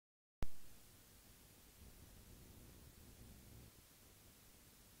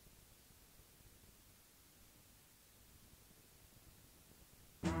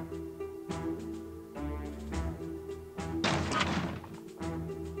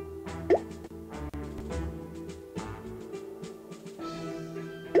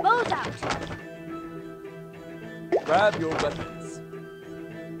Lights out! Grab your weapons.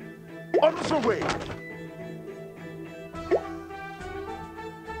 On the way!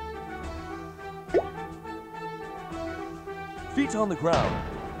 Feet on the ground.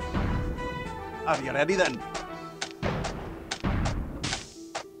 Are you ready then?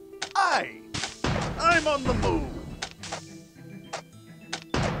 Aye! I'm on the move!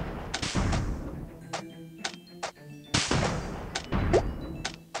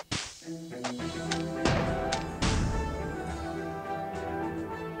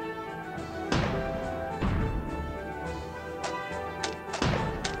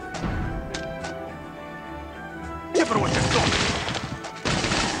 Give her what you've got!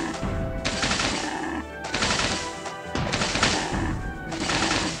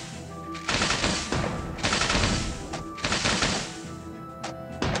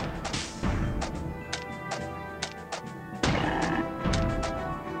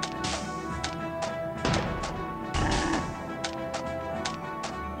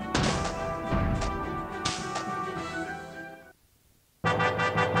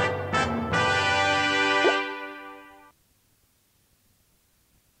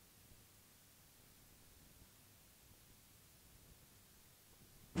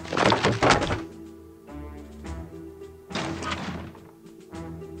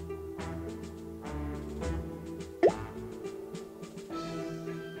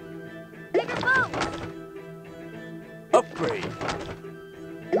 Bigger boat! Upgrade.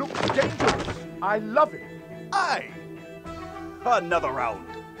 Looks dangerous. I love it. Aye! Another round.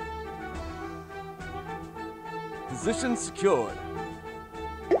 Position secured.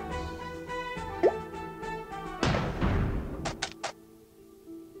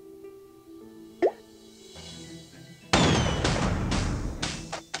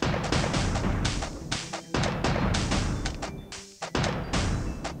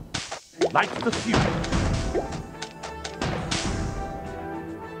 Light the fuse.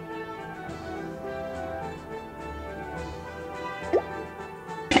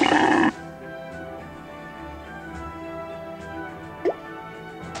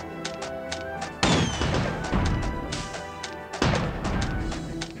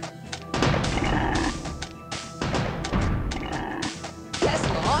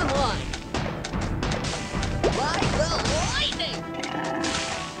 Tesla online. Ride the lightning.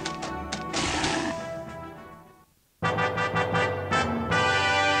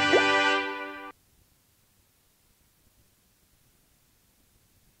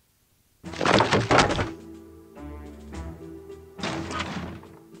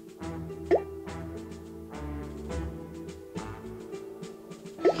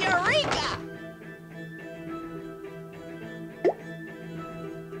 Eureka!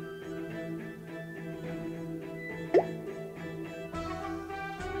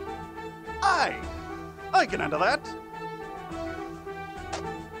 Aye! I can handle that.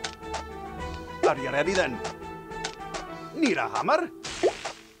 Are you ready then? Need a hammer?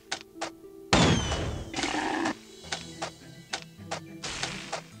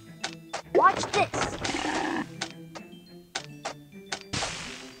 Watch this!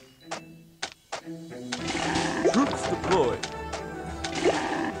 Troops deployed.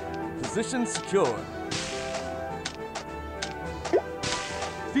 Position secured.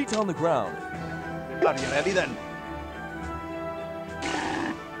 Feet on the ground. Are you ready then?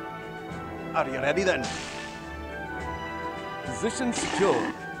 Are you ready then? Position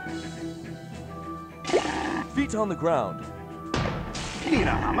secured. Feet on the ground. Need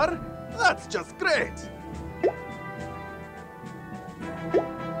a hammer? That's just great!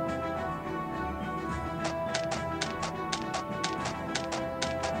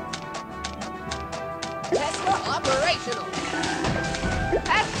 Tesla operational.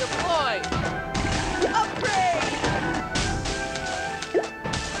 Pack deployed. Upgrade.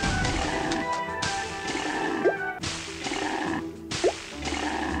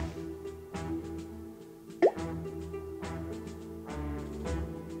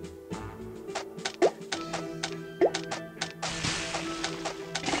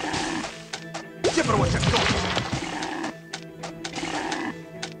 Give her what you've got!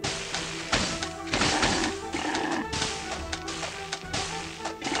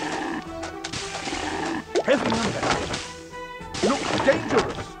 Heavy under. Looks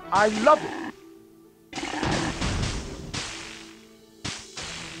dangerous. I love it.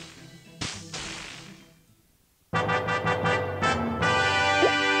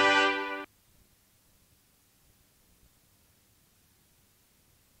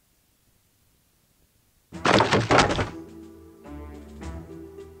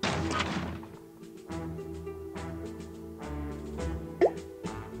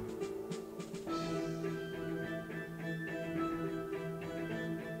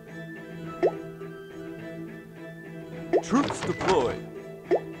 Troops deployed.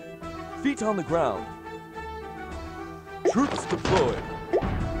 Feet on the ground. Troops deployed.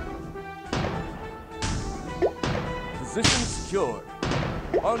 Position secured.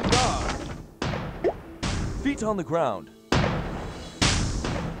 On guard. Feet on the ground.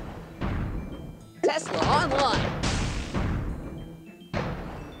 Tesla online.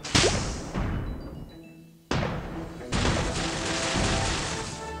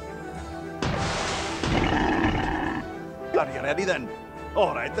 Are you ready then?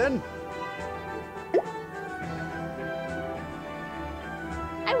 All right then.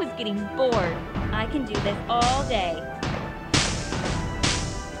 I was getting bored. I can do this all day.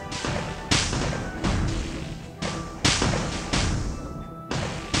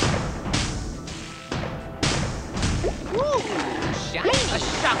 Ooh, shiny. A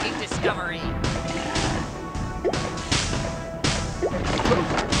shocking discovery.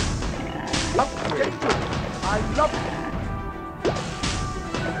 Upgrade. I love it.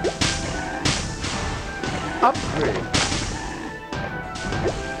 Upgrade.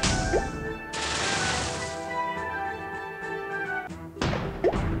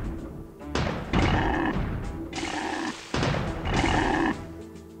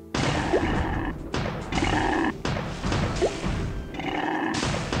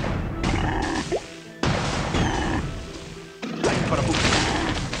 Time for a boost.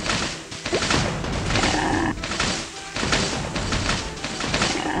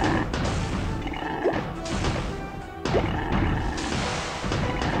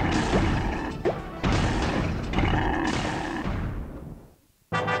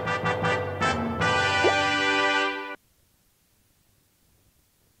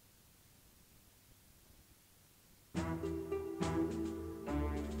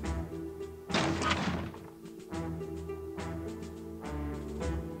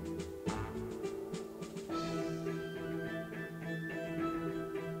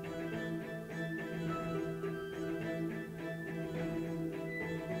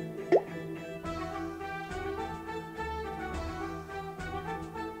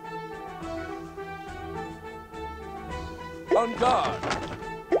 On guard.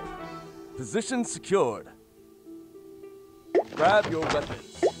 Position secured. Grab your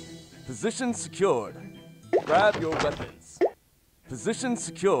weapons. Position secured. Grab your weapons. Position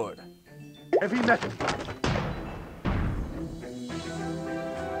secured. Heavy metal.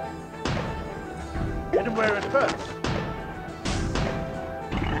 Hit him where it hurts.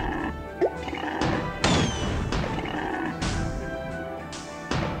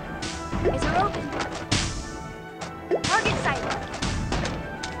 Eyes are open. Target sighted.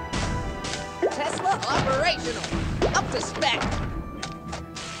 Tesla operational. Up to spec.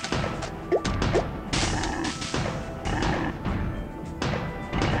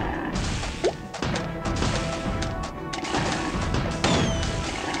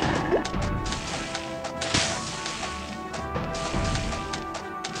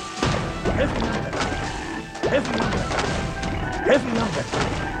 Heavy number. Heavy number. Heavy number.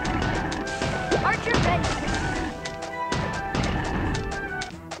 Archer ready.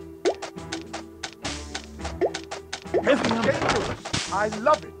 Heavy number. I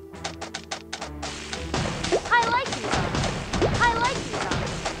love it. I like these arms. I like these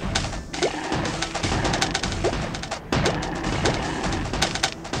arms.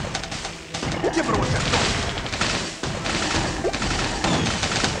 Give it a shot.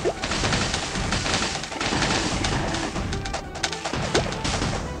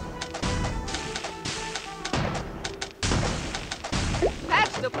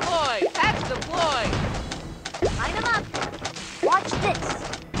 Patch deployed. Patch deployed. Line them up. Watch this.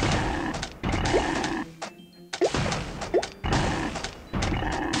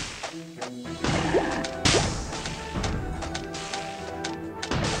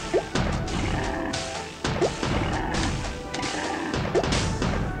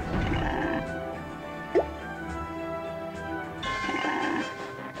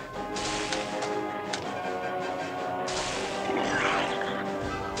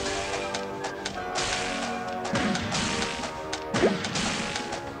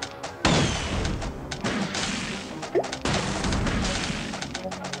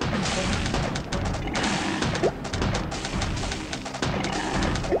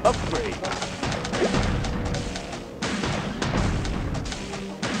 Upgrade.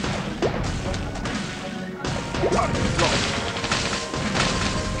 Target locked.